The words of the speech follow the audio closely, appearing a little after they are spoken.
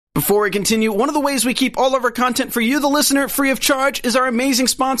Before we continue, one of the ways we keep all of our content for you, the listener, free of charge is our amazing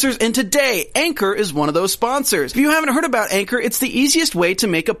sponsors, and today, Anchor is one of those sponsors. If you haven't heard about Anchor, it's the easiest way to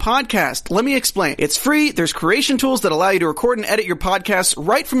make a podcast. Let me explain. It's free, there's creation tools that allow you to record and edit your podcasts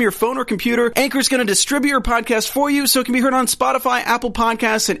right from your phone or computer. Anchor is going to distribute your podcast for you so it can be heard on Spotify, Apple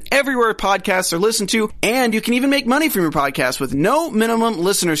Podcasts, and everywhere podcasts are listened to, and you can even make money from your podcast with no minimum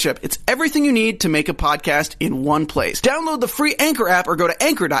listenership. It's everything you need to make a podcast in one place. Download the free Anchor app or go to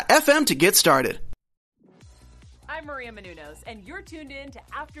anchor.fm to get started. I'm Maria Menounos, and you're tuned in to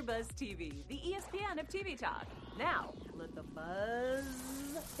AfterBuzz TV, the ESPN of TV talk. Now, let the buzz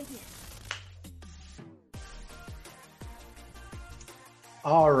begin.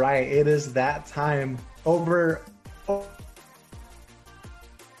 All right, it is that time. We're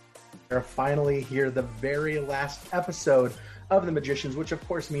finally here, the very last episode of The Magicians, which of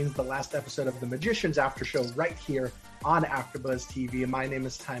course means the last episode of The Magicians After Show right here on AfterBuzz TV. My name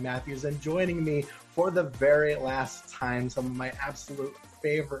is Ty Matthews, and joining me for the very last time, some of my absolute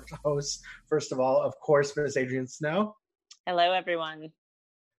favorite hosts. First of all, of course, Miss Adrienne Snow. Hello, everyone.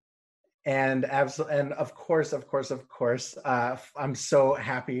 And of course, I'm so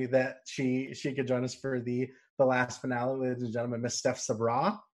happy that she could join us for the last finale, ladies and gentlemen, Miss Steph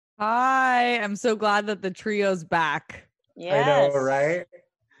Sabra. Hi, I'm so glad that the trio's back. Yes. I know, right?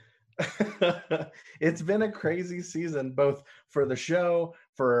 It's been a crazy season, both for the show,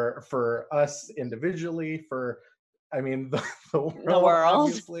 for us individually, the world.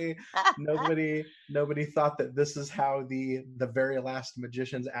 Obviously, nobody thought that this is how the very last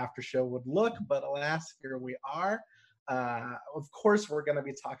Magicians After Show would look, but alas, here we are. Of course, we're going to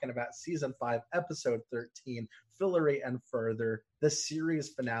be talking about season 5, episode 13, Fillory and Further, the series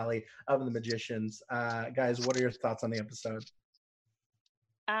finale of The Magicians. Guys, what are your thoughts on the episode?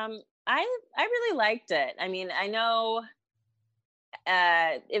 I really liked it. I mean, I know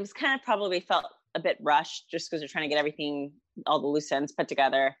it was kind of probably felt a bit rushed just because they're trying to get all the loose ends put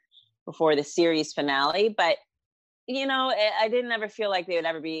together before the series finale. But, I didn't ever feel like they would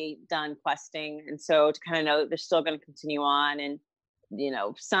ever be done questing. And so to kind of know that they're still going to continue on and,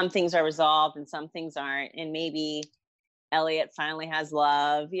 some things are resolved and some things aren't. And maybe Elliot finally has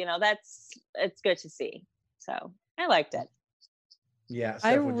love, it's good to see. So I liked it. Yeah,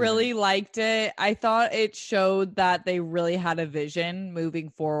 Steph, I really liked it. I thought it showed that they really had a vision moving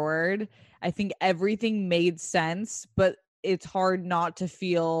forward. I think everything made sense, but it's hard not to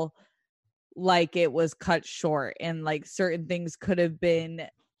feel like it was cut short and like certain things could have been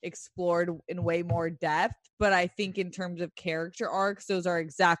explored in way more depth. But I think in terms of character arcs, those are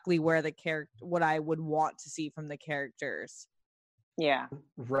exactly where what I would want to see from the characters. Yeah.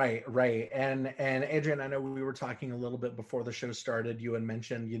 Right. And Adrienne, I know we were talking a little bit before the show started. You had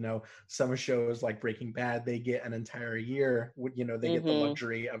mentioned, some shows like Breaking Bad, they get an entire year. They get the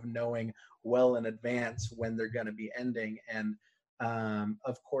luxury of knowing well in advance when they're going to be ending. And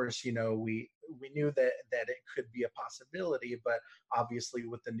of course, we knew that it could be a possibility, but obviously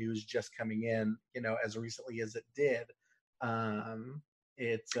with the news just coming in, as recently as it did,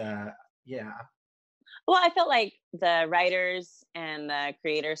 yeah. Well, I felt like the writers and the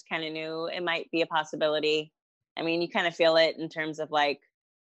creators kind of knew it might be a possibility. I mean, you kind of feel it in terms of like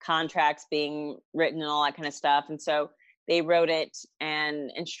contracts being written and all that kind of stuff. And so they wrote it and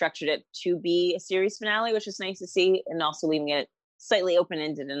structured it to be a series finale, which is nice to see, and also leaving it slightly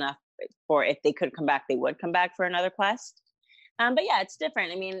open-ended enough for if they could come back, they would come back for another quest. But yeah, it's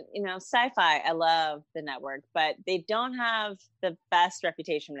different. I mean, sci-fi, I love the network, but they don't have the best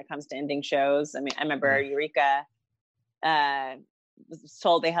reputation when it comes to ending shows. I mean, I remember Eureka was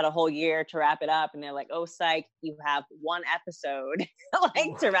told they had a whole year to wrap it up, and they're like, oh, psych, you have one episode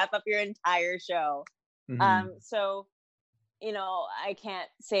to wrap up your entire show. So, I can't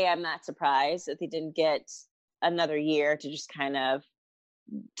say I'm not surprised that they didn't get another year to just kind of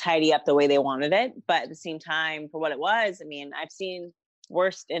tidy up the way they wanted it, but at the same time, for what it was, I mean, I've seen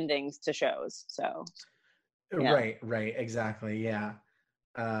worst endings to shows, so yeah. Right, exactly. Yeah.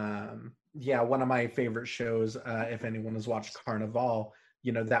 One of my favorite shows, if anyone has watched Carnival,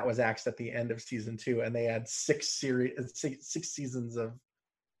 that was axed at the end of season 2, and they had six seasons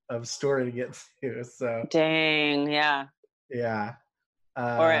of story to get to. So dang, yeah.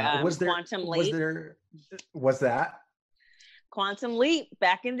 Or was there Quantum Leap? Was that Quantum Leap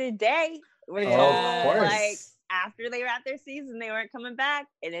back in the day? We're told, of course. like, after they wrapped their season, they weren't coming back.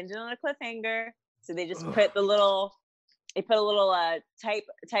 It ended on a cliffhanger, so they just put a little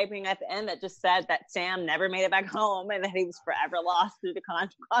typing at the end that just said that Sam never made it back home and that he was forever lost through the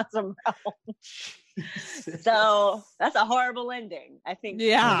quantum realm. So that's a horrible ending. I think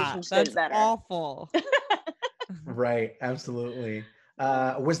that's better. awful. Right, absolutely.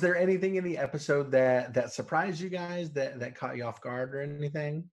 Was there anything in the episode that surprised you guys, that caught you off guard or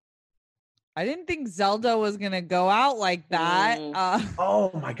anything? I didn't think Zelda was gonna go out like that.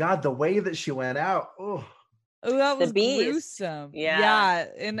 Oh my god, the way that she went out. Oh, that was The beast. gruesome. Yeah.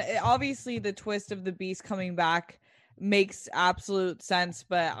 And obviously the twist of the beast coming back makes absolute sense,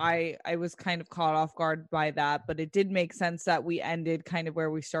 but I was kind of caught off guard by that. But it did make sense that we ended kind of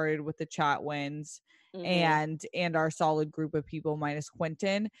where we started with the chat wins and our solid group of people minus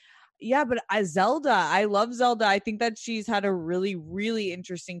Quentin. Yeah, but as Zelda, I love Zelda. I think that she's had a really, really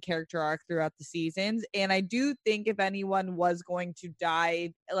interesting character arc throughout the seasons. And I do think if anyone was going to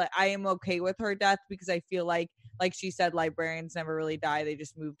die, like, I am okay with her death because I feel like she said, librarians never really die. They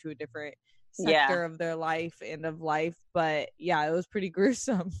just move to a different sector of their life and of life. But yeah, it was pretty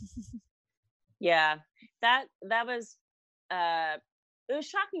gruesome. Yeah, that was it was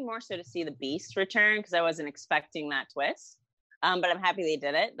shocking more so to see the beast return because I wasn't expecting that twist. But I'm happy they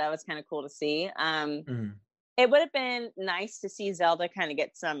did it. That was kind of cool to see. It would have been nice to see Zelda kind of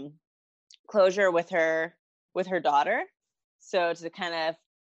get some closure with her daughter. So to kind of,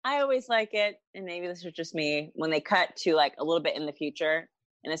 I always like it, and maybe this was just me, when they cut to like a little bit in the future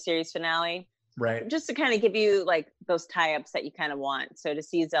in a series finale, right? Just to kind of give you like those tie-ups that you kind of want. So to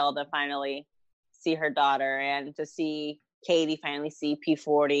see Zelda finally see her daughter, and to see Katie finally see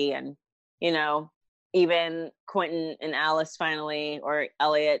P40, and even Quentin and Alice finally, or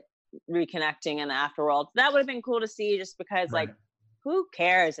Elliot, reconnecting in the afterworld. That would have been cool to see, just because Right. like, who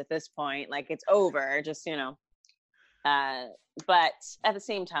cares at this point? Like, it's over, just but at the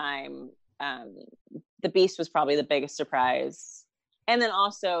same time, the beast was probably the biggest surprise. And then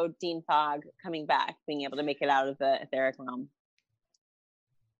also Dean Fogg coming back, being able to make it out of the etheric realm.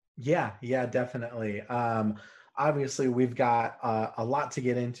 Yeah, definitely. Obviously we've got a lot to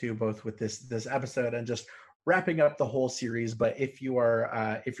get into, both with this episode and just wrapping up the whole series. But if you're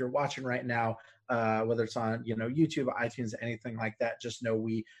watching right now, whether it's on YouTube, iTunes, anything like that, just know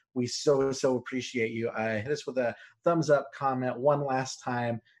we so appreciate you. Hit us with a thumbs up, comment one last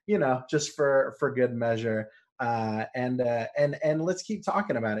time, just for good measure. And let's keep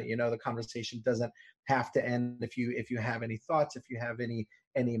talking about it. The conversation doesn't have to end. If you have any thoughts, if you have any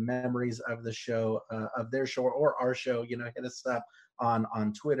memories of the show, of their show or our show, hit us up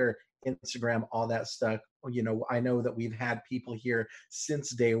on Twitter, Instagram, all that stuff. I know that we've had people here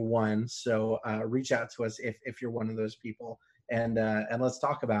since day one, so reach out to us if you're one of those people, and let's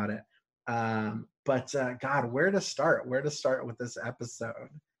talk about it. But God, where to start with this episode?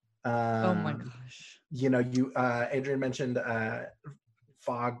 Oh my gosh. Adrian mentioned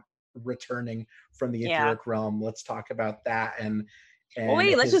Fogg returning from the etheric realm. Let's talk about that. And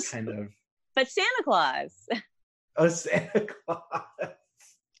wait, let's just kind of. But Santa Claus. Oh, Santa Claus.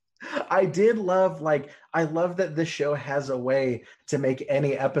 I did love, I love that this show has a way to make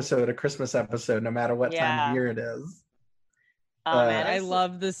any episode a Christmas episode, no matter what time of year it is. Oh man, I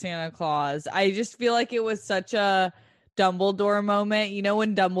love the Santa Claus. I just feel like it was such a Dumbledore moment.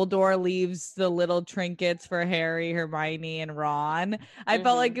 When Dumbledore leaves the little trinkets for Harry, Hermione, and Ron, I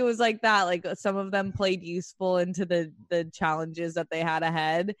felt like it was like that. Like, some of them played useful into the challenges that they had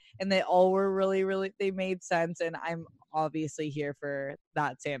ahead, and they all were really, really, they made sense. And I'm obviously here for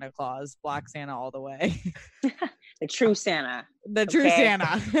that Santa Claus, Black Santa all the way. The true Santa. The true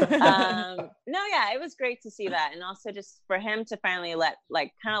Santa. No, yeah, it was great to see that. And also just for him to finally let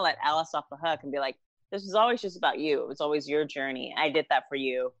Alice off the hook and be like, this was always just about you. It was always your journey. I did that for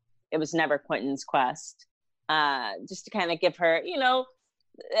you. It was never Quentin's quest. Just to kind of give her,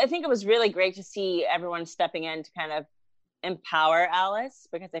 I think it was really great to see everyone stepping in to kind of empower Alice,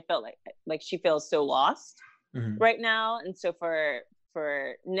 because I felt like she feels so lost right now. And so for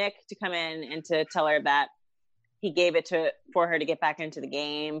Nick to come in and to tell her that he gave it for her to get back into the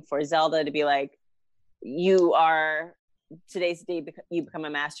game, for Zelda to be like, today's the day you become a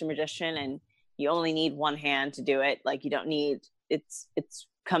master magician, and you only need one hand to do it. Like, you don't need, it's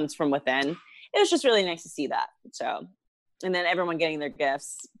comes from within. It was just really nice to see that. So, and then everyone getting their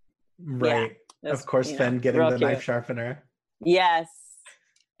gifts. Right. Yeah, of course, then getting the knife sharpener. Yes.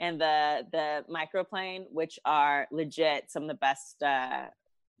 And the microplane, which are legit some of the best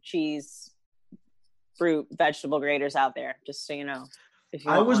cheese, fruit, vegetable graters out there, just so you know.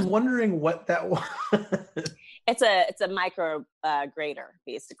 I was wondering what that was. It's a micro grater,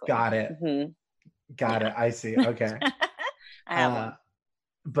 basically. Got it. Got it. I see. Okay. I have one.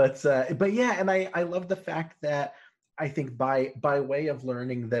 But yeah, and I love the fact that I think by way of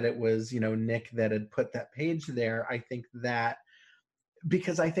learning that it was Nick that had put that page there, I think that,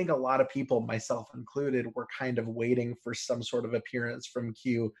 because I think a lot of people, myself included, were kind of waiting for some sort of appearance from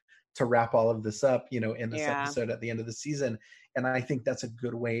Q wrap all of this up, in this episode at the end of the season. And I think that's a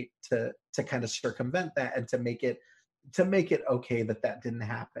good way to kind of circumvent that and to make it okay that didn't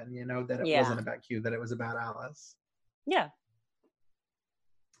happen, that it wasn't about Q, that it was about Alice. Yeah.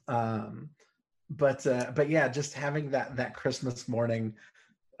 But yeah, just having that Christmas morning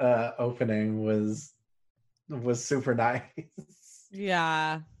opening was super nice.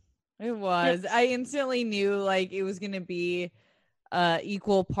 Yeah, it was. I instantly knew like it was gonna be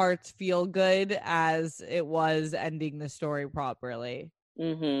equal parts feel good as it was ending the story properly,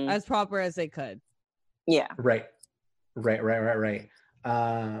 as proper as they could. Yeah. Right.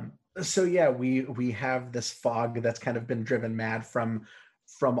 So yeah, we have this fog that's kind of been driven mad from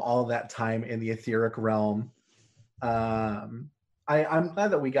all that time in the etheric realm. I'm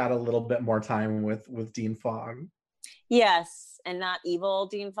glad that we got a little bit more time with Dean Fogg. Yes, and not evil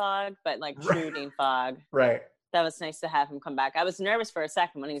Dean Fogg, but like true Dean Fogg. Right. That was nice to have him come back. I was nervous for a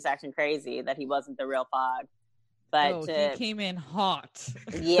second when he was acting crazy that he wasn't the real Fogg. But he came in hot.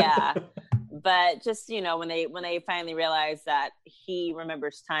 Yeah. But just, when they finally realized that he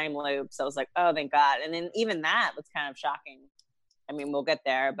remembers time loops, I was like, oh, thank God. And then even that was kind of shocking. I mean, we'll get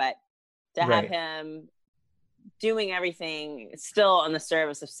there, but to have him doing everything still on the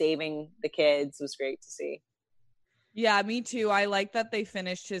service of saving the kids was great to see. Yeah, me too. I like that they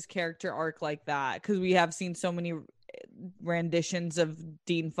finished his character arc like that, because we have seen so many renditions of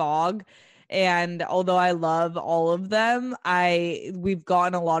Dean Fogg. And although I love all of them, we've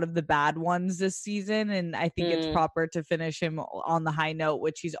gotten a lot of the bad ones this season, and I think it's proper to finish him on the high note,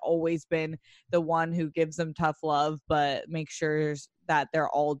 which he's always been the one who gives them tough love, but makes sure that they're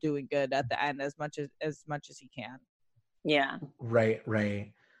all doing good at the end as much as he can. Yeah.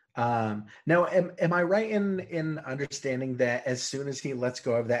 Right. Now, am I right in understanding that as soon as he lets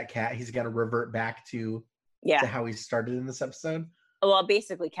go of that cat, he's going to revert back to how he started in this episode? Well,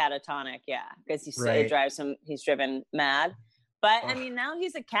 basically catatonic, because it drives him. He's driven mad. But I mean, now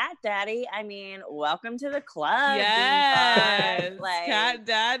he's a cat daddy. I mean, welcome to the club. Yes, cat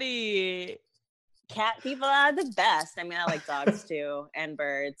daddy. Cat people are the best. I mean, I like dogs too, and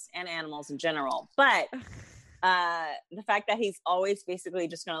birds, and animals in general. But the fact that he's always basically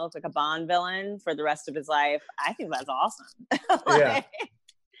just going to look like a Bond villain for the rest of his life, I think that's awesome. Yeah.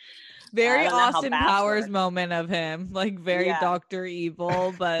 Very Austin Powers moment of him, like very Dr.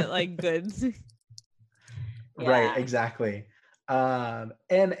 Evil, but like good. Right, exactly.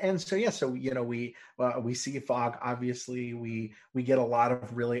 And so we see Fogg. Obviously, we get a lot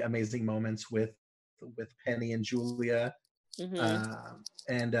of really amazing moments with Penny and Julia.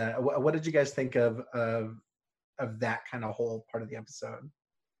 And what did you guys think of that kind of whole part of the episode?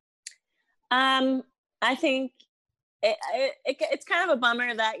 I think it's kind of a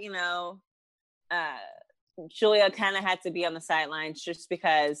bummer that Julia kind of had to be on the sidelines just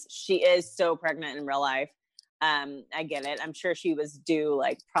because she is so pregnant in real life. I get it. I'm sure she was due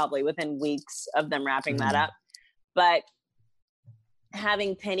like probably within weeks of them wrapping that up, but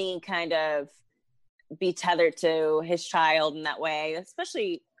having Penny kind of be tethered to his child in that way,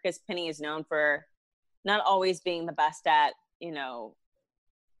 especially because Penny is known for not always being the best at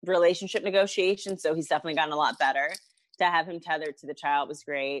relationship negotiations, so he's definitely gotten a lot better. To have him tethered to the child was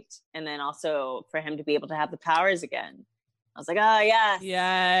great. And then also for him to be able to have the powers again. I was like, oh, yes.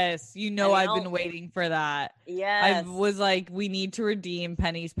 Yes. I've been waiting for that. Yes. I was like, we need to redeem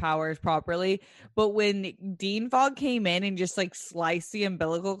Penny's powers properly. But when Dean Fogg came in and just like sliced the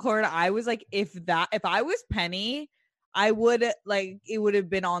umbilical cord, I was like, if I was Penny, I would it would have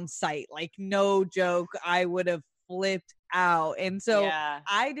been on site. Like, no joke. I would have flipped out. And so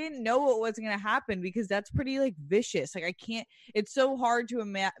I didn't know what was going to happen because that's pretty like vicious. Like, I can't, it's so hard to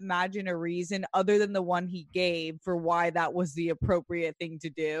imagine a reason other than the one he gave for why that was the appropriate thing to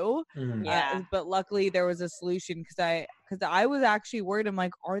do. But luckily there was a solution because I was actually worried. I'm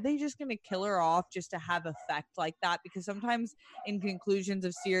like, are they just going to kill her off just to have effect like that? Because sometimes in conclusions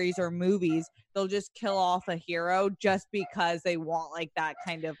of series or movies, they'll just kill off a hero just because they want like that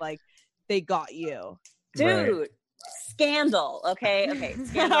kind of like, they got you. Dude. Right. Scandal. Okay.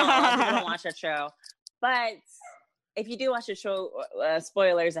 Scandal. A lot of people don't watch that show, but if you do watch the show,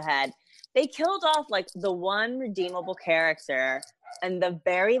 spoilers ahead, they killed off like the one redeemable character in the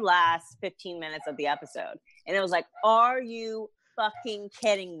very last 15 minutes of the episode, and it was like, are you fucking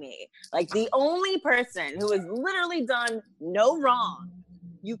kidding me? Like, the only person who has literally done no wrong,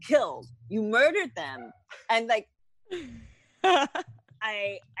 you killed, you murdered them, and like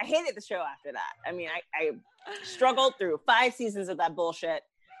I hated the show after that. I mean, I struggled through 5 seasons of that bullshit.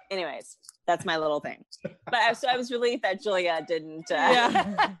 Anyways, that's my little thing. But I was relieved that Julia didn't didn't die,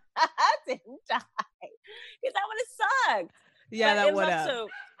 because that would have sucked. Yeah, but that would have.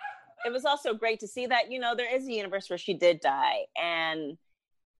 it was also great to see that, there is a universe where she did die, and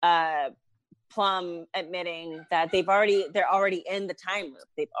Plum admitting that they're already in the time loop.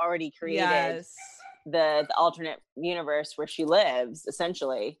 They've already created the alternate universe where she lives,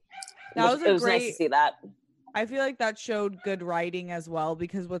 essentially. It was nice to see that. I feel like that showed good writing as well,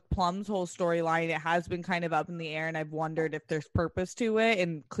 because with Plum's whole storyline, it has been kind of up in the air, and I've wondered if there's purpose to it,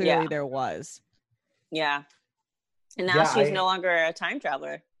 and clearly there was. Yeah. And now she's no longer a time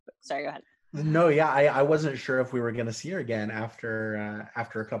traveler. Sorry, go ahead. No, yeah, I wasn't sure if we were going to see her again after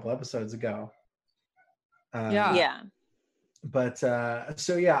a couple episodes ago. But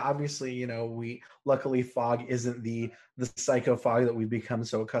so yeah, obviously, we luckily Fog isn't the psycho Fog that we've become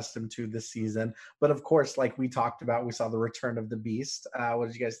so accustomed to this season. But of course, like we talked about, we saw the return of the Beast. What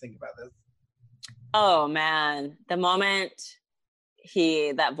did you guys think about this? Oh man, the moment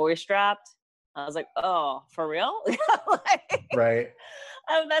that voice dropped, I was like, oh, for real? Right.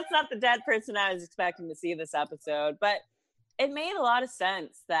 That's not the dead person I was expecting to see this episode, but it made a lot of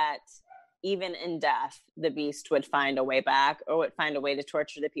sense that even in death, the Beast would find a way back, or would find a way to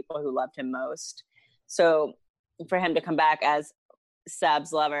torture the people who loved him most. So for him to come back as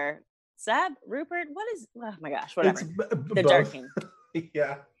Seb's lover, Rupert, oh my gosh, whatever. The Dark King.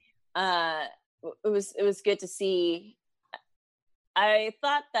 Yeah. It was good to see. I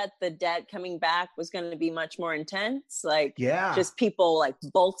thought that the dead coming back was going to be much more intense, just people like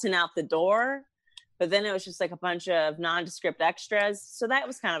bolting out the door. But then it was just like a bunch of nondescript extras. So that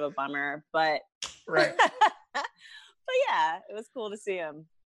was kind of a bummer, but right. But yeah, it was cool to see him.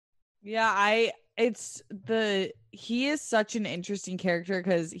 Yeah, he is such an interesting character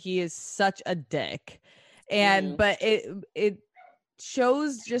because he is such a dick. And but it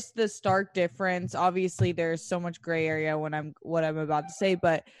shows just the stark difference. Obviously there's so much gray area what I'm about to say,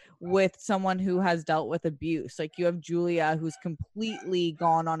 but with someone who has dealt with abuse, like you have Julia, who's completely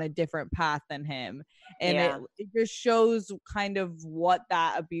gone on a different path than him, and it just shows kind of what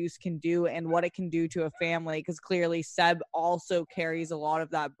that abuse can do and what it can do to a family, because clearly Seb also carries a lot of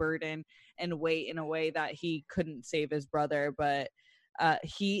that burden and weight in a way that he couldn't save his brother, but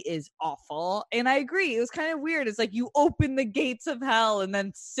he is awful. And I agree, it was kind of weird. It's like you open the gates of hell and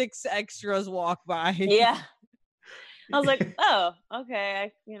then 6 extras walk by. Yeah. I was like, oh,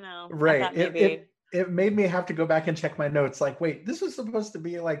 okay. Right. I thought maybe... it made me have to go back and check my notes. Like, wait, this was supposed to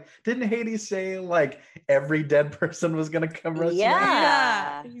be like, didn't Hades say like every dead person was going to come rescue?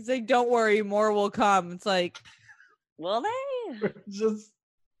 Yeah. He's like, don't worry, more will come. It's like, will they? Just,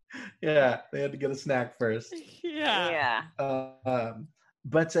 yeah, they had to get a snack first. Yeah.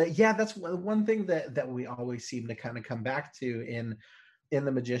 But that's one thing that we always seem to kind of come back to in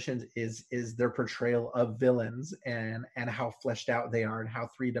The Magicians is their portrayal of villains and how fleshed out they are and how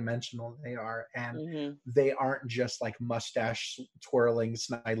 3-dimensional they are, and they aren't just like mustache twirling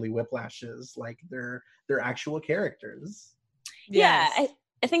snidely whiplashes. Like they're actual characters. Yes. Yeah,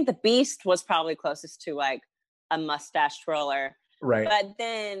 I think the Beast was probably closest to like a mustache twirler. Right. But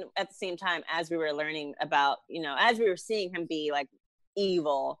then at the same time, as we were learning about, as we were seeing him be like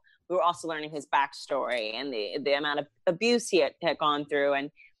evil, we were also learning his backstory and the amount of abuse he had gone through.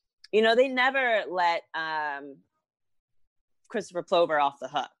 And, they never let Christopher Plover off the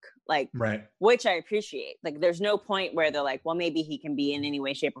hook, right. Which I appreciate. Like, there's no point where they're like, well, maybe he can be in any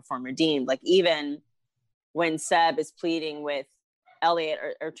way, shape, or form redeemed. Like, even when Seb is pleading with Elliot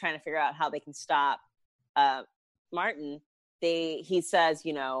or trying to figure out how they can stop Martin, he says,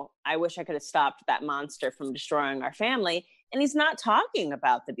 I wish I could have stopped that monster from destroying our family. And he's not talking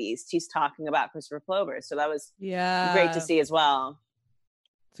about the Beast. He's talking about Christopher Plover. So that was great to see as well.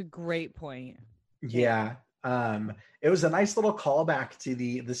 It's a great point. Yeah. It was a nice little callback to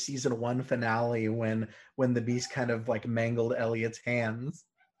the season 1 finale when the Beast kind of like mangled Elliot's hands.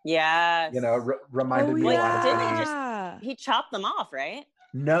 Yeah. Reminded me a lot of Penny. He chopped them off, right?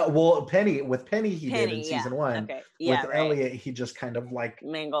 No, well, Penny he did in season 1. Okay. Yeah, with Elliot, he just kind of like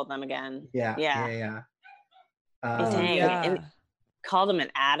mangled them again. Yeah. And called him an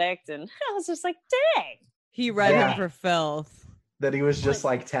addict, and I was just like, dang. He read him for filth. That he was just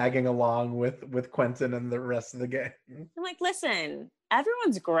like tagging along with Quentin and the rest of the gang. I'm like, listen,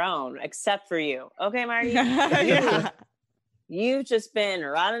 everyone's grown except for you, okay, Marty? You've just been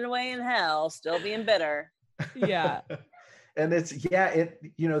rotting away in hell, still being bitter. Yeah. And it's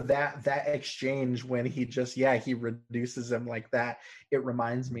that exchange when he just he reduces him like that. It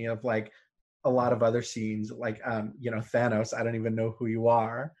reminds me of like a lot of other scenes, like Thanos, I don't even know who you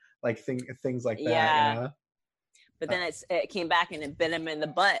are, like things like that. But then it came back and it bit him in the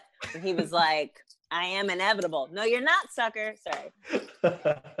butt, and he was like, I am inevitable. No, you're not, sucker. Sorry.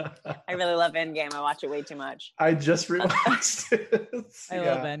 I really love Endgame. I watch it way too much. I just rewatched it. I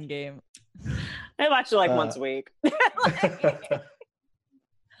love Endgame. I watch it like once a week.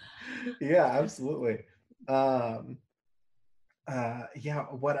 Yeah, absolutely. Yeah,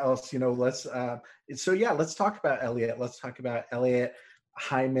 what else? Let's let's talk about Elliot. Let's talk about Elliot,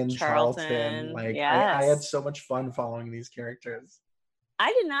 Hyman, Charlton. Like yes. I had so much fun following these characters.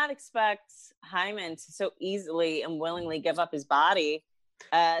 I did not expect Hyman to so easily and willingly give up his body,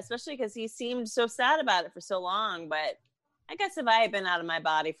 especially because he seemed so sad about it for so long. But I guess if I had been out of my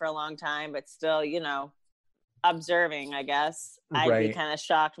body for a long time, but still, observing, I guess, I'd be kind of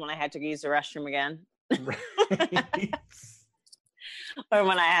shocked when I had to use the restroom again. Right. Or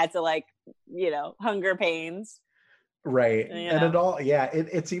when I had to hunger pains. Right. And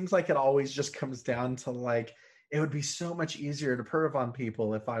it seems like it always just comes down to it would be so much easier to perv on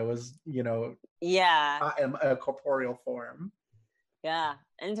people if I was, in a corporeal form. Yeah.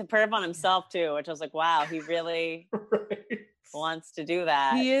 And to perv on himself too, which I was like, wow, he really wants to do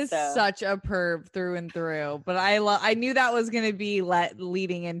that. He is such a perv through and through, but I knew that was going to be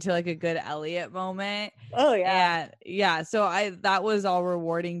leading into a good Elliot moment. Oh yeah. And yeah. So that was all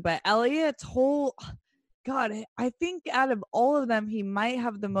rewarding, but Elliot's whole, God, I think out of all of them, he might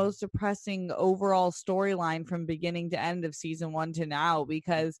have the most depressing overall storyline from beginning to end of season 1 to now,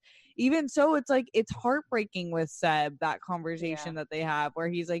 because even so, it's heartbreaking with Seb, that conversation that they have where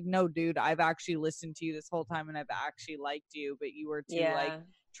he's like, no, dude, I've actually listened to you this whole time and I've actually liked you, but you were too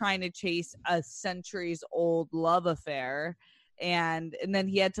trying to chase a centuries old love affair. And then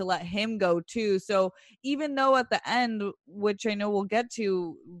he had to let him go too. So even though at the end, which I know we'll get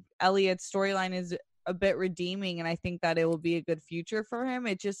to, Elliot's storyline is a bit redeeming and I think that it will be a good future for him,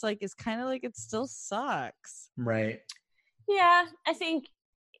 it just is kind of it still sucks. Right. Yeah, I think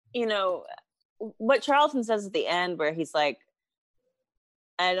what Charlton says at the end where he's like,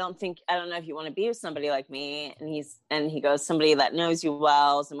 I don't know if you want to be with somebody like me, and he goes, somebody that knows you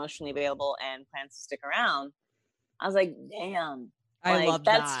well, is emotionally available and plans to stick around. I was like, damn, I love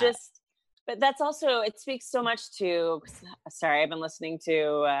that's that. just, but that's also, it speaks so much to, sorry, I've been listening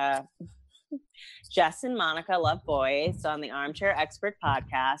to Jess and Monica Love Boys on the Armchair Expert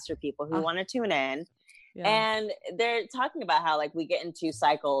podcast for people who want to tune in. Yeah. And they're talking about how we get into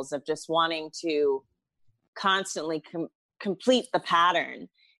cycles of just wanting to constantly complete the pattern.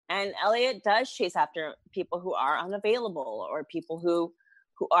 And Elliot does chase after people who are unavailable or people who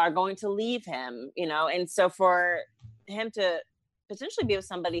are going to leave him, and so for him to potentially be with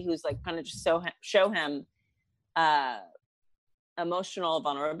somebody who's kind of just show him emotional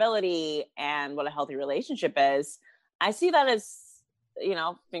vulnerability and what a healthy relationship is, I see that as,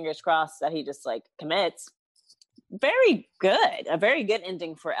 fingers crossed that he just commits. A very good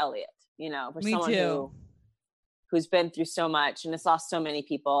ending for Elliot, for Me someone too. who's been through so much and has lost so many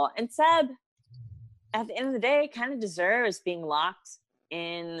people. And Seb, at the end of the day, kind of deserves being locked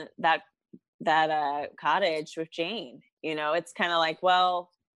in that cottage with Jane. It's kind of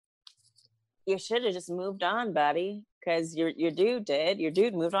well, you should have just moved on, buddy, because your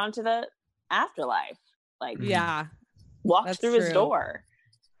dude moved on to the afterlife. Walked through his door.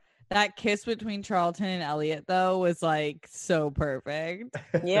 That kiss between Charlton and Elliot though was so perfect.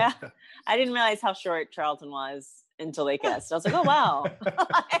 Yeah. I didn't realize how short Charlton was until they kissed. I was like, oh wow.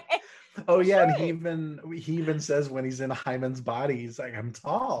 Oh yeah, and he even says when he's in Hyman's body, he's like, I'm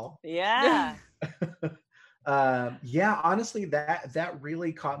tall. Yeah. Yeah, honestly, that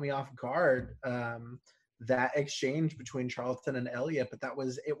really caught me off guard. That exchange between Charlton and Elliot, but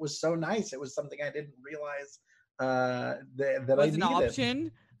it was so nice. It was something I didn't realize that was I needed. An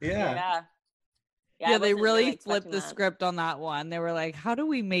option. Yeah. Yeah, they really flipped the script on that one. They were like, how do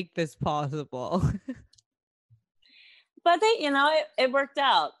we make this possible? But they, it worked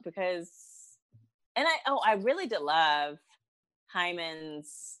out because, and I really did love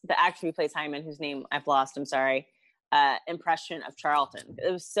Hyman's, the actor who plays Hyman, whose name I've lost, I'm sorry, impression of Charlton.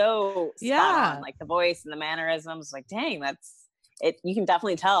 It was so spot on, the voice and the mannerisms, dang, that's it. You can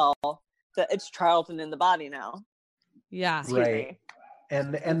definitely tell that it's Charlton in the body now. Yeah. Excuse me.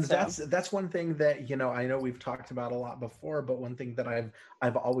 And so, that's one thing that I know we've talked about a lot before, but one thing that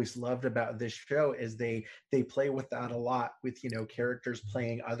I've always loved about this show is they play with that a lot, with characters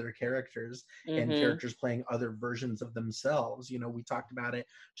playing other characters and characters playing other versions of themselves. We talked about it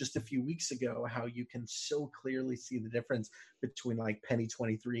just a few weeks ago, how you can so clearly see the difference between Penny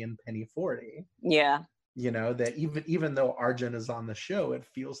 23 and Penny 40. Yeah. That even though Arjun is on the show, it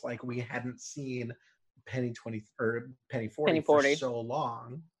feels like we hadn't seen Penny 20 or Penny 40 for so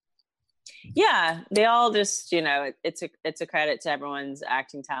long. Yeah, they all just it's a credit to everyone's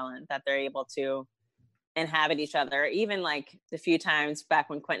acting talent that they're able to inhabit each other. Even like the few times back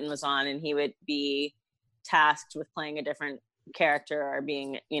when Quentin was on and he would be tasked with playing a different character or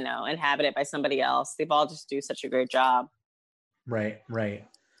being, you know, inhabited by somebody else. They've all just do such a great job. Right.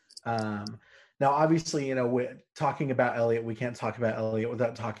 Now, obviously, you know, we're talking about Elliot. We can't talk about Elliot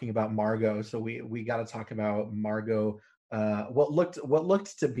without talking about Margot. So we got to talk about Margot. What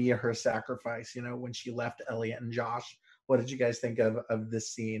looked to be her sacrifice. You know, when she left Elliot and Josh. What did you guys think of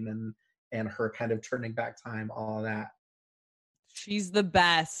this scene and her kind of turning back time, all of that? She's the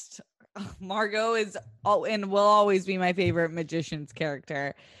best. Margot is and will always be my favorite Magician's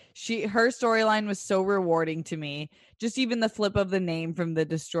character. Her storyline was so rewarding to me. Just even the flip of the name from the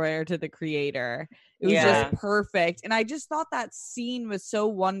Destroyer to the Creator. It was just perfect. And I just thought that scene was so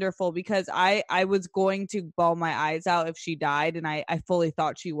wonderful because I was going to bawl my eyes out if she died. And I fully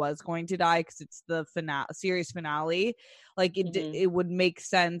thought she was going to die because it's the series finale. Like it would make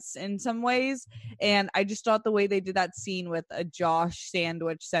sense in some ways. And I just thought the way they did that scene with a Josh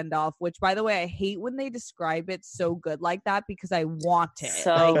Sandwich send off, which by the way, I hate when they describe it so good like that because I want it.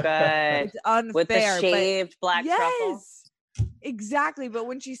 So good. It's unfair. With the shaved black truffle. Exactly. But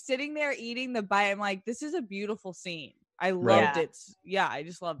when she's sitting there eating the bite, I'm like, this is a beautiful scene. I loved it. Yeah, I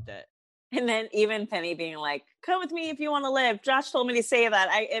just loved it. And then even Penny being like, come with me if you want to live. Josh told me to say that.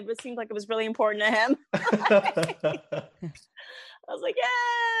 It seemed like it was really important to him. I was like,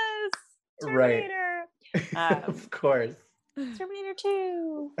 yes, Terminator. Right. Of course. Terminator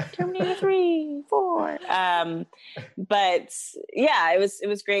 2, Terminator 3, 4. But yeah, it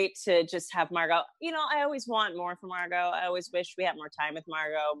was great to just have Margot. You know, I always want more from Margot. I always wish we had more time with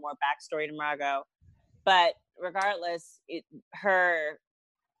Margot, more backstory to Margot. But regardless, her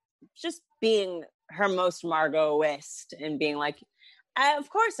just being her most Margot-ist and being like, of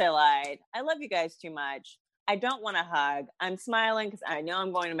course I lied. I love you guys too much. I don't want to hug. I'm smiling because I know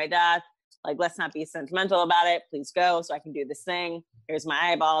I'm going to my death. Like, let's not be sentimental about it. Please go so I can do this thing. Here's my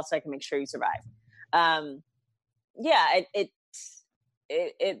eyeball so I can make sure you survive. Yeah,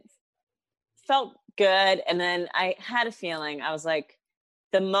 it felt good. And then I had a feeling, I was like,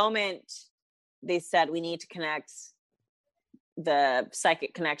 the moment they said we need to connect the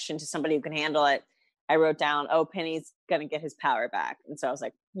psychic connection to somebody who can handle it, I wrote down, oh, Penny's going to get his power back. And so I was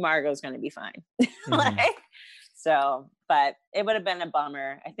like, Margot's going to be fine. But it would have been a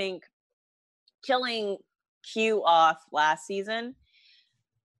bummer. I think killing Q off last season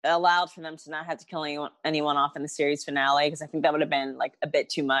allowed for them to not have to kill anyone off in the series finale, because I think that would have been like a bit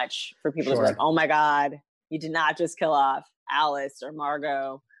too much for people to be like, oh my God, you did not just kill off Alice or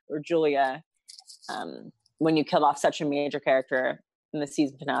Margot or Julia when you killed off such a major character in the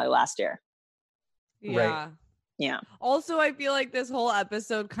season finale last year. Yeah. Right. Yeah. Also, I feel like this whole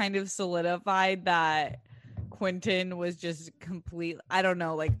episode kind of solidified that Quentin was just I don't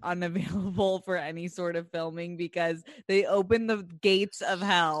know, like unavailable for any sort of filming because they opened the gates of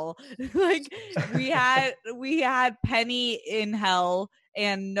hell. Like we had Penny in hell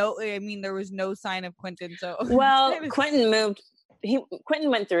and there was no sign of Quentin. So well, Quentin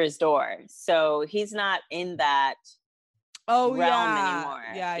went through his door, so he's not in that realm anymore.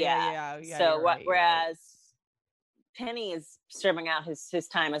 Yeah. So whereas Penny is serving out his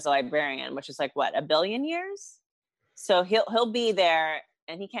time as a librarian, which is like what, 1 billion years? So he'll be there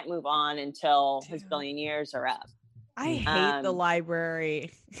and he can't move on until his 1 billion years are up. I hate the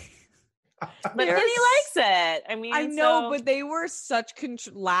library. But Penny likes it. I mean, I know, but they were such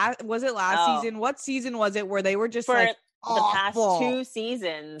was it last season? What season was it where they were just for like the past 2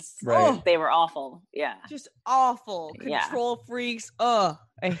 seasons, right? They were awful. Yeah, just awful. Control freaks. I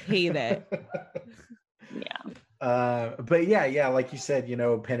hate it. Yeah. But yeah, like you said, you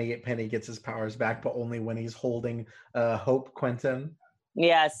know, Penny gets his powers back, but only when he's holding Hope Quentin.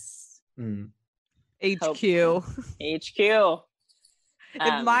 Yes. HQ.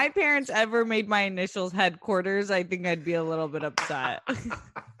 If my parents ever made my initials headquarters, I think I'd be a little bit upset.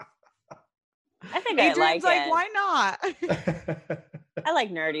 I think Adrian's I like it. Why not? I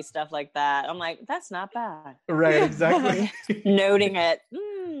like nerdy stuff like that. I'm like, that's not bad. Right, exactly. Noting it.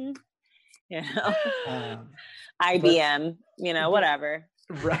 You know, IBM, whatever.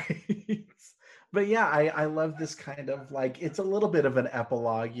 Right. But yeah, I love this kind of like, it's a little bit of an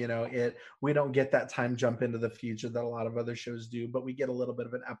epilogue, we don't get that time jump into the future that a lot of other shows do, but we get a little bit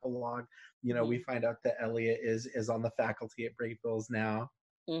of an epilogue. We find out that Elliot is on the faculty at Brakebills now.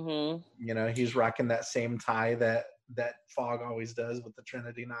 He's rocking that same tie that Fogg always does with the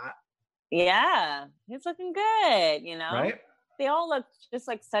Trinity knot. Yeah, he's looking good, Right? They all look just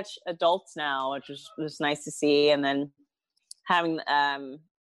like such adults now, which was nice to see. And then having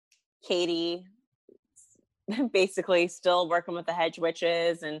Katie basically still working with the hedge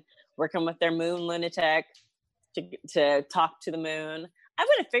witches and working with their moon lunatic to talk to the moon. I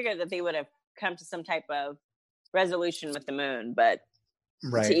would have figured that they would have come to some type of resolution with the moon, but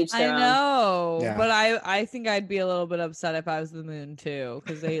to each their I own. know, Yeah. but I think I'd be a little bit upset if I was the moon too,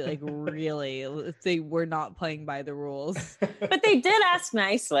 because they like really they were not playing by the rules. But they did ask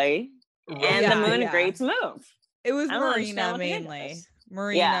nicely, and the moon agreed to move. It was I don't Marina understand what the hate mainly. was.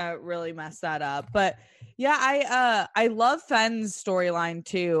 Marina really messed that up. But yeah, I love Fenn's storyline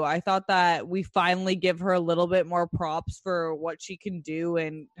too. I thought that we finally give her a little bit more props for what she can do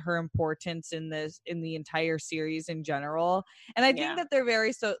and her importance in the entire series in general. And I think that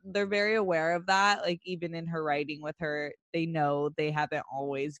they're very aware of that. Like even in her writing with her, they know they haven't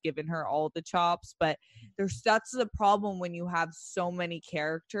always given her all the chops, but that's the problem when you have so many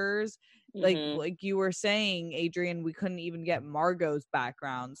characters. Like you were saying, Adrian, we couldn't even get Margot's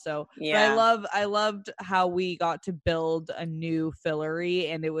background. So but I loved how we got to build a new Fillory,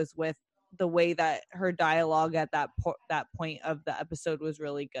 and it was with the way that her dialogue at that point of the episode was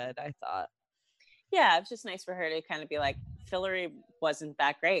really good, I thought. Yeah, it's just nice for her to kind of be like, Fillory wasn't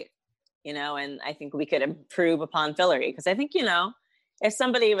that great, and I think we could improve upon Fillory, because I think, if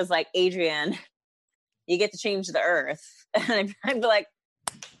somebody was like, Adrian, you get to change the earth, and I'd be like,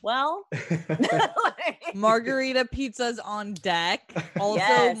 well, margarita pizzas on deck. Also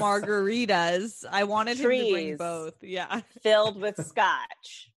margaritas. I wanted him to bring both. Yeah. Filled with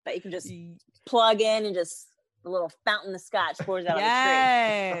scotch that you can just plug in and just a little fountain of scotch pours out of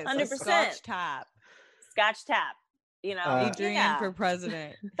the tree. 100%. Scotch tap. Scotch tap. Adrian for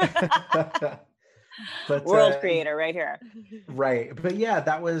president. But world creator right here. Right. But yeah,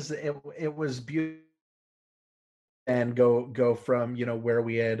 that was it was beautiful. And go from where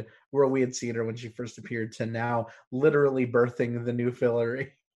we had seen her when she first appeared to now literally birthing the new Fillory.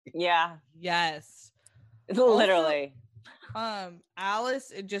 Yeah. Yes. Literally. Also,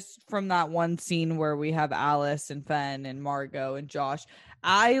 Alice, just from that one scene where we have Alice and Fenn and Margot and Josh,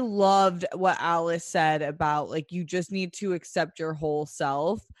 I loved what Alice said about like you just need to accept your whole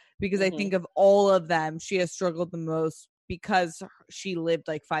self, because I think of all of them, she has struggled the most because she lived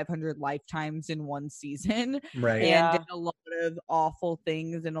like 500 lifetimes in one season, right? And did a lot of awful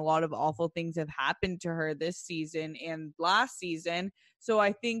things, and a lot of awful things have happened to her this season and last season. So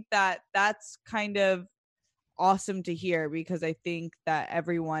I think that that's kind of awesome to hear, because I think that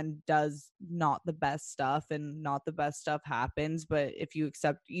everyone does not the best stuff, and not the best stuff happens. But if you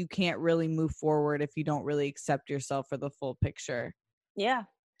can't really move forward if you don't really accept yourself for the full picture. Yeah,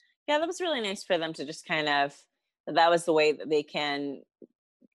 that was really nice for them to just kind of, that was the way that they can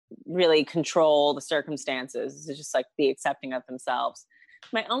really control the circumstances, to just like be accepting of themselves.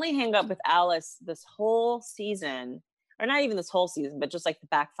 My only hang up with Alice this whole season, or not even this whole season, but just like the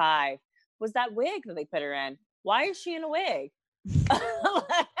back 5, was that wig that they put her in. Why is she in a wig? It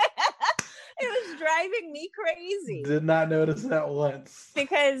was driving me crazy. Did not notice that once.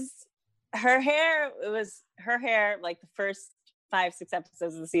 Because her hair like the first 5-6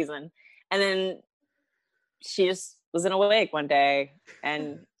 episodes of the season, and then she just was in a wig one day,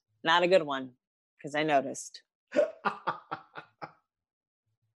 and not a good one, because I noticed.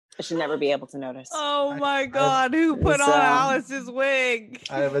 I should never be able to notice. Oh my God, who put on Alice's wig?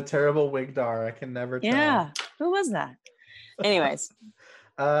 I have a terrible wigdar. I can never tell. Yeah, who was that? Anyways.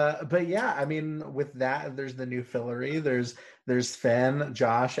 But yeah, I mean, with that, there's the new Fillory. There's Fenn,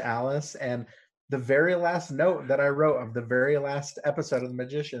 Josh, Alice, and the very last note that I wrote of the very last episode of The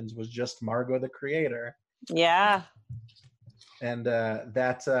Magicians was just Margot the creator. Yeah. And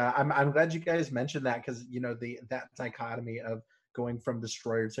I'm glad you guys mentioned that, because that dichotomy of going from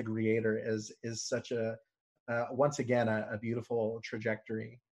destroyer to creator is such a once again a beautiful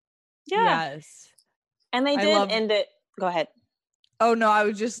trajectory. Yeah. Yes. And they did end it. Go ahead. Oh no, I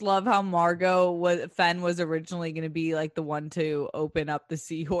would just love how Fenn was originally going to be like the one to open up the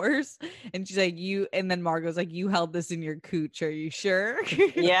seahorse, and she's like, and then Margot's like, you held this in your cooch, are you sure?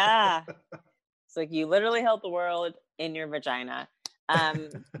 Yeah. It's like, you literally held the world in your vagina.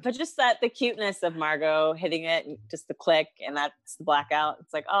 But just the cuteness of Margot hitting it, and just the click, and that's the blackout.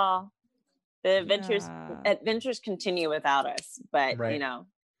 It's like, oh, the adventures continue without us, but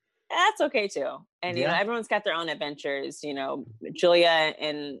that's okay too. And everyone's got their own adventures. Julia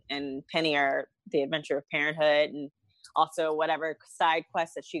and Penny are the adventure of parenthood, and also whatever side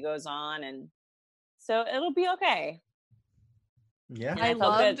quest that she goes on, and so it'll be okay. Yeah, and I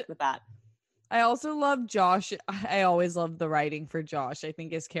felt good with that. I also love Josh. I always love the writing for Josh. I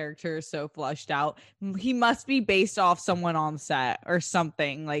think his character is so flushed out. He must be based off someone on set or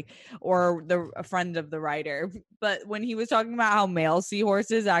something, like, or a friend of the writer. But when he was talking about how male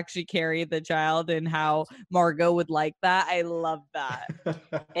seahorses actually carry the child and how Margot would like that, I love that.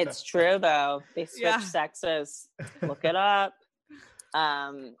 It's true though. They switch sexes. Look it up.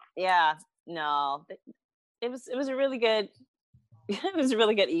 Yeah, no, it was a really good. It was a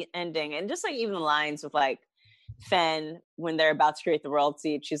really good ending, and just like even the lines with like Fen when they're about to create the world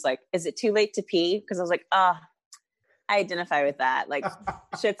seed, she's like, "Is it too late to pee?" Because I was like, I identify with that. Like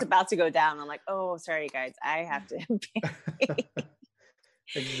shit's about to go down. I'm like, oh, sorry guys, I have to pee.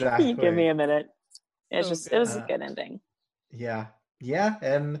 Exactly. Give me a minute. It's So just good. it was a good ending. Yeah,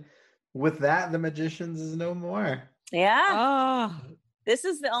 and with that, the Magicians is no more. Yeah. This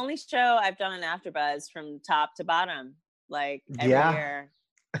is the only show I've done an AfterBuzz from top to bottom. Like every year,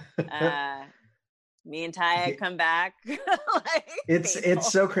 me and Ty come back. Like,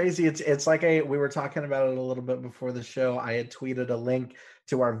 it's so crazy. It's like we were talking about it a little bit before the show. I had tweeted a link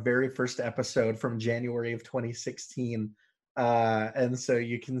to our very first episode from January of 2016, and so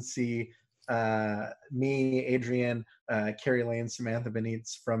you can see me, Adrian, Carrie Lane, Samantha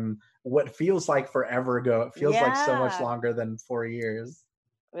Benitez from what feels like forever ago. It feels like so much longer than 4 years.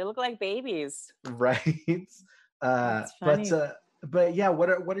 We look like babies, right? But yeah, what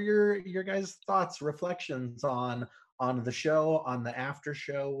are your guys' thoughts, reflections on the show, on the after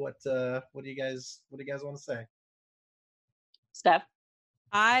show? What do you guys want to say? Steph?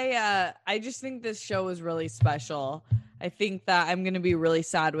 I just think this show is really special. I think that I'm going to be really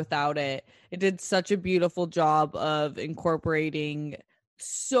sad without it. It did such a beautiful job of incorporating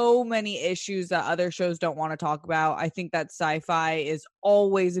so many issues that other shows don't want to talk about. I think that sci-fi is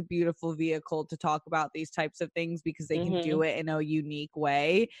always a beautiful vehicle to talk about these types of things because they can do it in a unique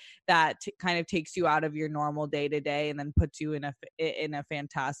way that kind of takes you out of your normal day-to-day and then puts you in a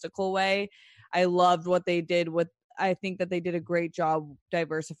fantastical way. I loved what they did with I think that they did a great job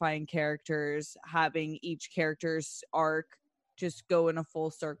diversifying characters, having each character's arc just go in a full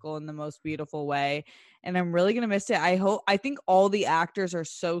circle in the most beautiful way. And I'm really going to miss it. I think all the actors are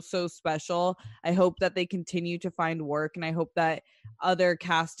so special. I hope that they continue to find work, and I hope that other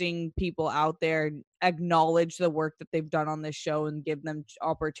casting people out there acknowledge the work that they've done on this show and give them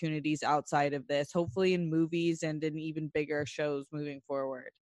opportunities outside of this, hopefully in movies and in even bigger shows moving forward.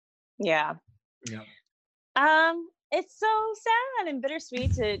 Yeah. It's so sad and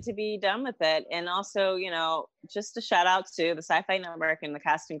bittersweet to be done with it. And also, just a shout out to the Sci-Fi Network and the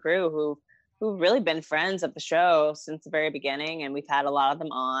cast and crew who've really been friends of the show since the very beginning. And we've had a lot of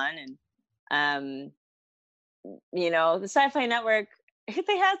them on. And, the Sci-Fi Network,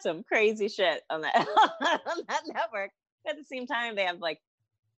 they had some crazy shit on that, on that network. At the same time, they have like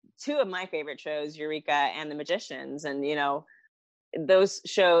two of my favorite shows, Eureka and The Magicians. And, those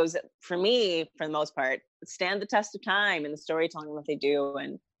shows, for me, for the most part, stand the test of time and the storytelling that they do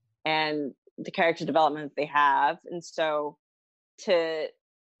and the character development that they have. And so to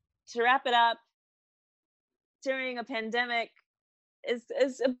wrap it up during a pandemic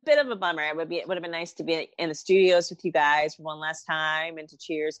is a bit of a bummer. It would have been nice to be in the studios with you guys for one last time and to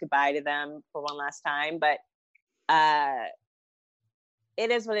cheers goodbye to them for one last time. But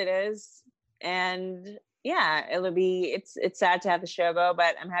it is what it is. And yeah, it's sad to have the show go,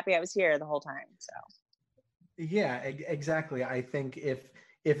 but I'm happy I was here the whole time. So yeah, exactly. I think if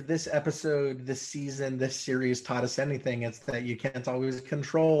this episode, this season, this series taught us anything, it's that you can't always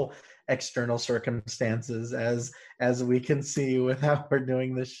control external circumstances, as we can see with how we're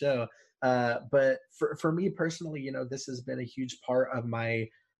doing this show. But for me personally, this has been a huge part of my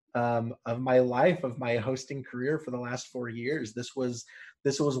life, of my hosting career for the last 4 years. This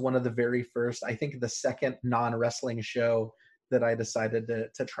was one of the very first, I think the second non-wrestling show that I decided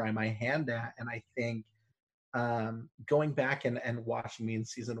to try my hand at. And I think going back and watching me in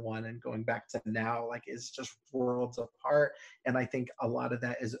season 1 and going back to now, like, it's just worlds apart. And I think a lot of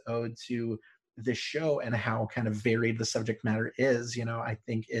that is owed to this show and how kind of varied the subject matter is. I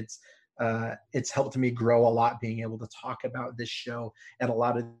think it's helped me grow a lot being able to talk about this show and a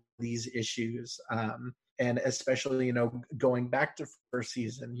lot of these issues. And especially, going back to first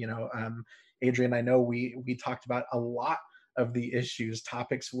season, Adrian, I know we talked about a lot of the issues.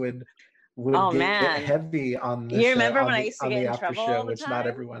 Topics would get heavy on this. You remember when I used to get in trouble all the which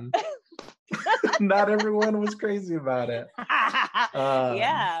time? Not everyone was crazy about it.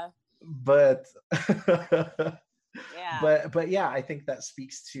 Yeah. But yeah. But yeah, I think that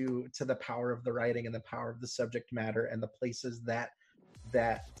speaks to the power of the writing and the power of the subject matter and the places that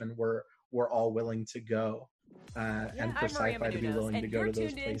and we're all willing to go. and for sci-fi to be willing to go to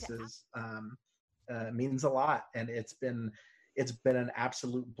those places means a lot. And it's been an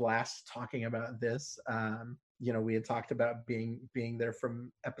absolute blast talking about this. We had talked about being there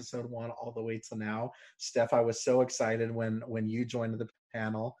from episode 1 all the way to now. Steph, I was so excited when you joined the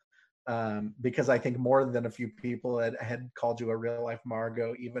panel, because I think more than a few people had called you a real life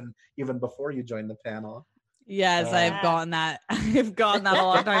Margot even before you joined the panel. Yes, I've gotten that. I've gotten that a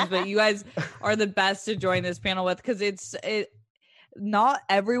lot of times, but you guys are the best to join this panel with, because not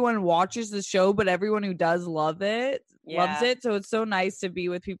everyone watches the show, but everyone who does loves it. So it's so nice to be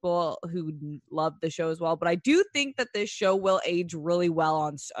with people who love the show as well. But I do think that this show will age really well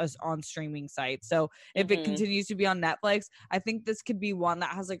on streaming sites. So if it continues to be on Netflix, I think this could be one that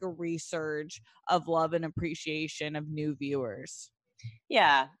has like a resurge of love and appreciation of new viewers.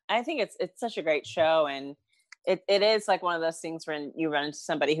 Yeah, I think it's such a great show, and it is like one of those things when you run into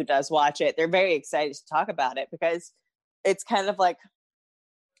somebody who does watch it, they're very excited to talk about it, because it's kind of like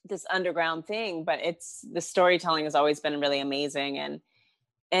this underground thing, but the storytelling has always been really amazing. And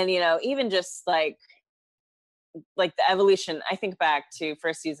even just like the evolution, I think back to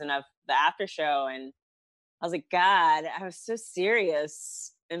first season of the After Show, and I was like, God, I was so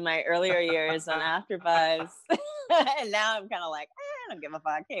serious in my earlier years on AfterBuzz. And now I'm kind of like, I don't give a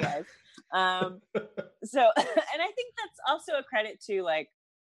fuck. Hey guys. So, and I think that's also a credit to like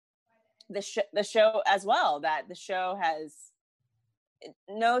the show as well, that the show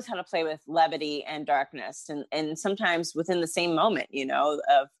knows how to play with levity and darkness, and sometimes within the same moment,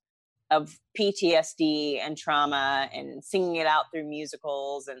 of PTSD and trauma, and singing it out through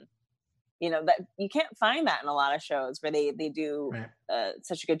musicals. And that you can't find that in a lot of shows where they do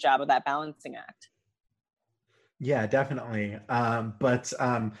such a good job of that balancing act. Yeah, definitely. But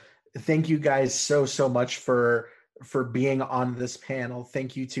thank you guys so much for being on this panel.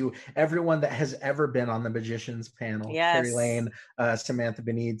 Thank you to everyone that has ever been on the Magicians panel. Yes. Carrie Lane, Samantha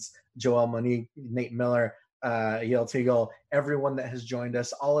Benitez, Joelle Monique, Nate Miller, Yael Teagle, everyone that has joined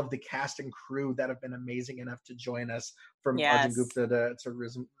us, all of the cast and crew that have been amazing enough to join us, from Arjun Gupta to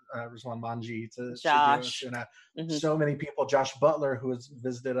Rizwan Manji to Josh. So many people. Josh Butler, who has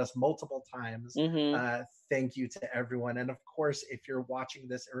visited us multiple times. Thank you to everyone. And of course, if you're watching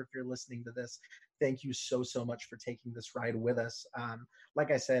this or if you're listening to this, thank you so much for taking this ride with us. Like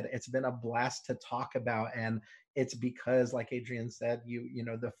I said, it's been a blast to talk about, and it's because, like Adrienne said,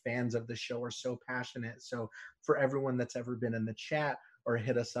 the fans of the show are so passionate. So for everyone that's ever been in the chat or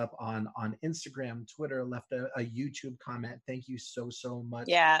hit us up on Instagram, Twitter, left a YouTube comment, thank you so much.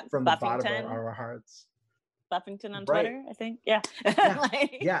 From the bottom of our hearts. Buffington on Twitter, I think. Yeah.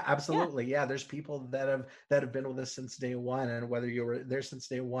 Yeah, absolutely. Yeah, there's people that have been with us since day one, and whether you were there since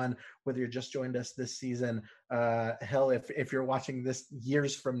day one, whether you just joined us this season, hell, if you're watching this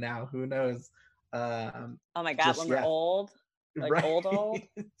years from now, who knows? Oh my God, when we're old, like old.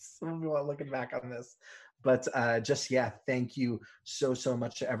 Some people are looking back on this, but thank you so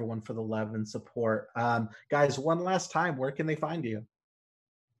much to everyone for the love and support. Guys, one last time, where can they find you?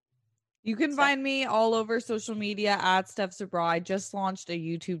 You can find me all over social media at Steph Sabra. I just launched a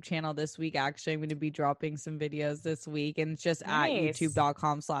YouTube channel this week. Actually, I'm going to be dropping some videos this week, and it's just at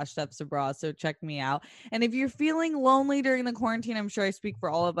youtube.com/Steph Sabra. So check me out. And if you're feeling lonely during the quarantine, I'm sure I speak for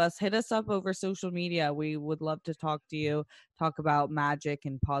all of us, hit us up over social media. We would love to talk to you, talk about magic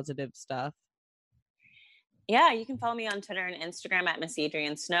and positive stuff. Yeah, you can follow me on Twitter and Instagram at Miss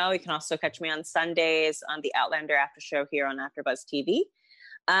Adrienne Snow. You can also catch me on Sundays on the Outlander After Show here on AfterBuzz TV.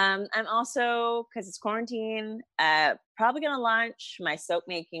 I'm also, because it's quarantine, probably going to launch my soap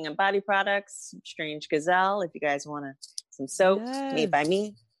making and body products, Strange Gazelle, if you guys want some soap made by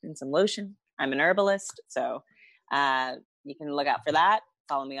me and some lotion. I'm an herbalist, so you can look out for that.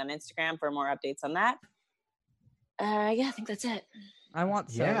 Follow me on Instagram for more updates on that. I think that's it. I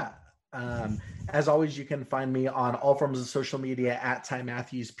want soap. Yeah. As always, you can find me on all forms of social media at Ty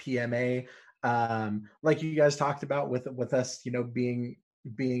Matthews PMA. Like you guys talked about with us,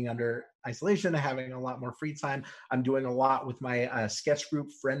 being under isolation and having a lot more free time, I'm doing a lot with my sketch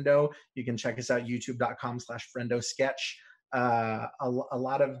group Friendo. You can check us out, youtube.com/Friendo Sketch. A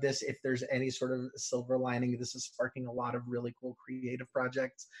lot of this, if there's any sort of silver lining, this is sparking a lot of really cool creative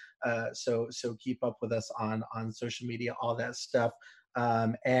projects. So keep up with us on social media, all that stuff.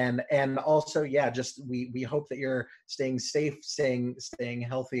 And also, just we hope that you're staying safe, staying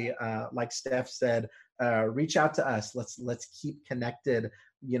healthy. Like Steph said, reach out to us. Let's keep connected.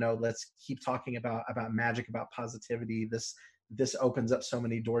 Let's keep talking about magic, about positivity. This opens up so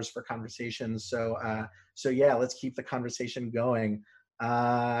many doors for conversations. So let's keep the conversation going.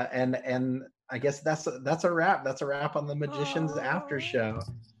 And I guess that's a wrap. That's a wrap on the Magicians After Show.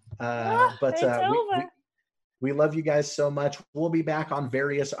 We love you guys so much. We'll be back on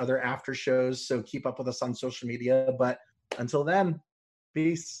various other after shows, so keep up with us on social media. But until then,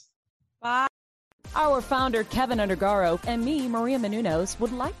 peace. Bye. Our founder, Kevin Undergaro, and me, Maria Menounos,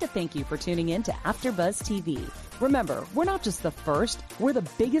 would like to thank you for tuning in to AfterBuzz TV. Remember, we're not just the first, we're the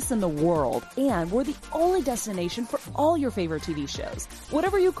biggest in the world, and we're the only destination for all your favorite TV shows.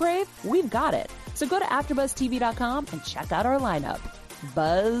 Whatever you crave, we've got it. So go to AfterBuzzTV.com and check out our lineup.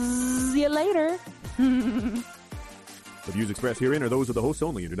 Buzz you later. The views expressed herein are those of the hosts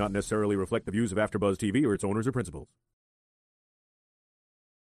only and do not necessarily reflect the views of AfterBuzz TV or its owners or principals.